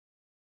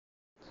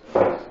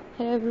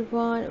Hello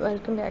everyone,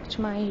 welcome back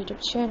to my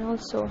YouTube channel.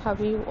 So how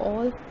are you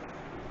all?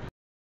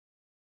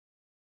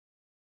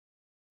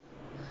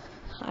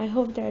 I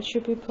hope that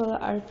you people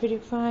are pretty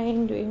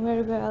fine, doing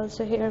very well.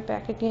 So here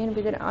back again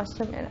with an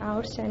awesome and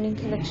outstanding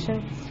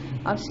collection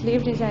of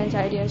sleeve designs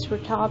ideas for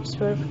tops,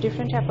 for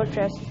different type of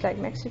dresses like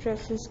maxi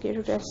dresses,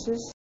 gator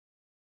dresses.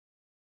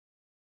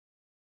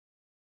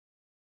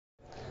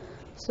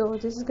 So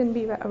this is going to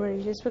be our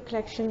useful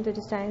collection. The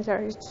designs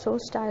are so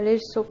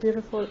stylish, so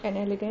beautiful and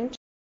elegant.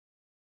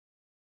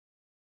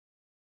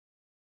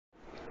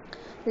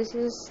 This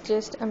is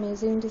just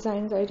amazing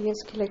designs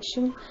ideas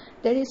collection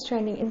that is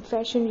trending in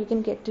fashion. You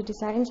can get the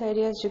designs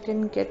ideas, you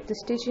can get the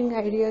stitching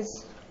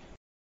ideas.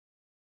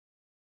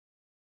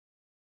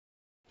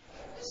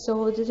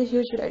 So this is a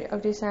huge variety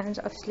of designs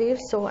of sleeves.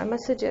 So I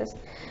must suggest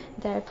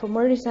that for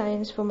more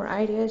designs, for more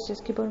ideas,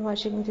 just keep on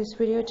watching this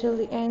video till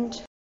the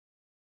end.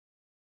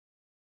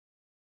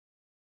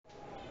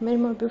 Many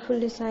more beautiful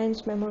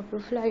designs, many more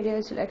beautiful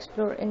ideas you'll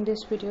explore in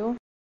this video.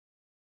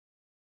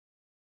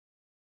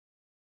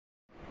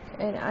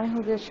 And I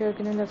hope that you're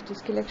gonna love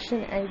this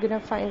collection and you're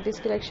gonna find this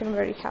collection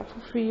very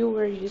helpful for you,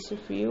 very useful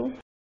for you.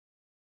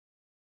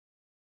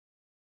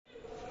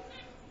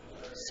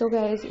 So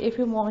guys, if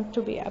you want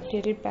to be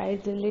updated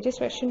by the latest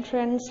fashion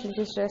trends,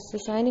 latest dress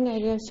designing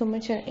ideas, so my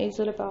channel is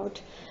all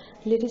about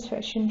latest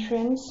fashion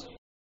trends.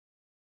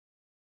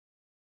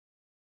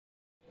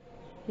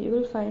 You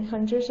will find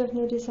hundreds of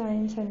new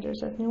designs,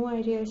 hundreds of new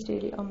ideas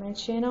daily on my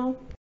channel.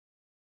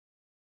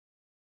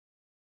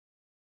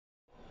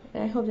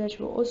 And I hope that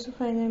you will also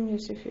find them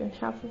useful and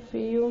helpful for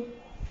you.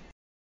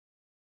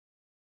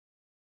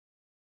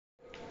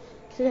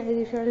 So guys,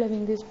 if you are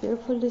loving these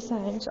beautiful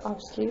designs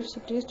of sleeves, so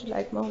please do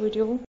like my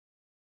video.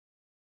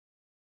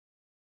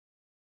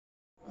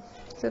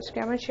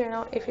 Subscribe my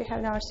channel if you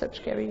have not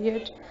subscribed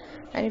yet,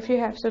 and if you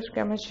have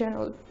subscribed my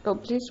channel, so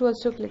please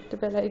also click the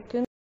bell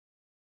icon.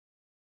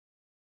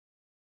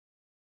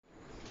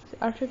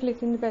 After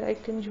clicking the bell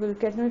icon, you will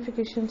get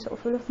notifications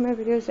of all of my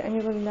videos and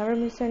you will never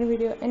miss any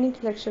video, any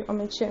collection on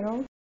my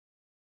channel.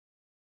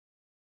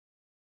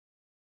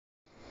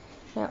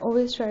 I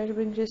always try to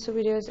bring useful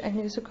videos and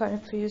useful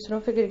content for you, so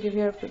don't forget to give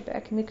your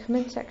feedback in the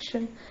comment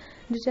section.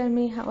 Do tell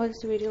me how was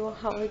the video,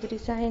 how are the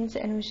designs,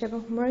 and whichever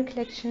more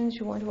collections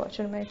you want to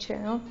watch on my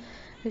channel,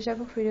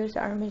 whichever videos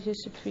are most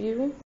useful for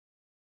you.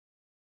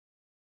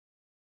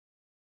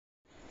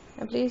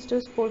 And please do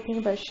support me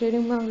by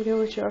sharing my video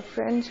with your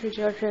friends, with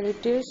your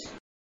relatives.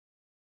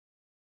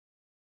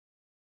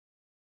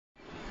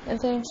 And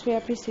thanks for your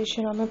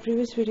appreciation on my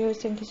previous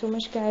videos. Thank you so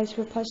much guys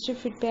for positive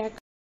feedback.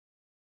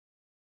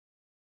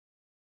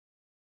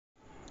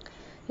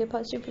 Your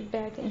positive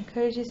feedback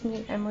encourages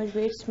me and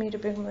motivates me to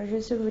bring more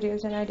useful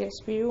videos and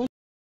ideas for you.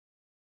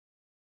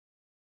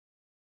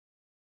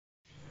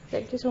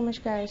 Thank you so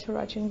much guys for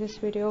watching this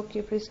video.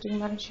 Keep visiting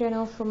my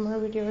channel for more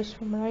videos,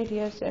 for more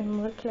ideas and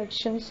more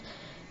collections.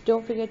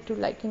 Don't forget to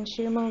like and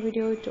share my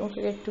video. Don't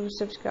forget to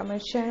subscribe my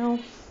channel.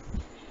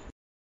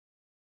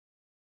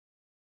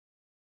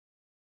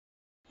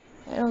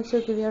 And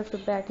also give your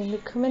feedback in the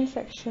comment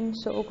section.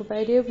 So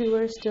goodbye dear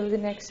viewers, till the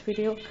next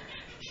video.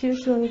 See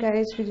you soon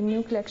guys with a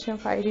new collection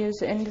of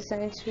ideas and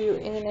designs for you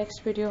in the next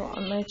video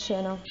on my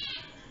channel.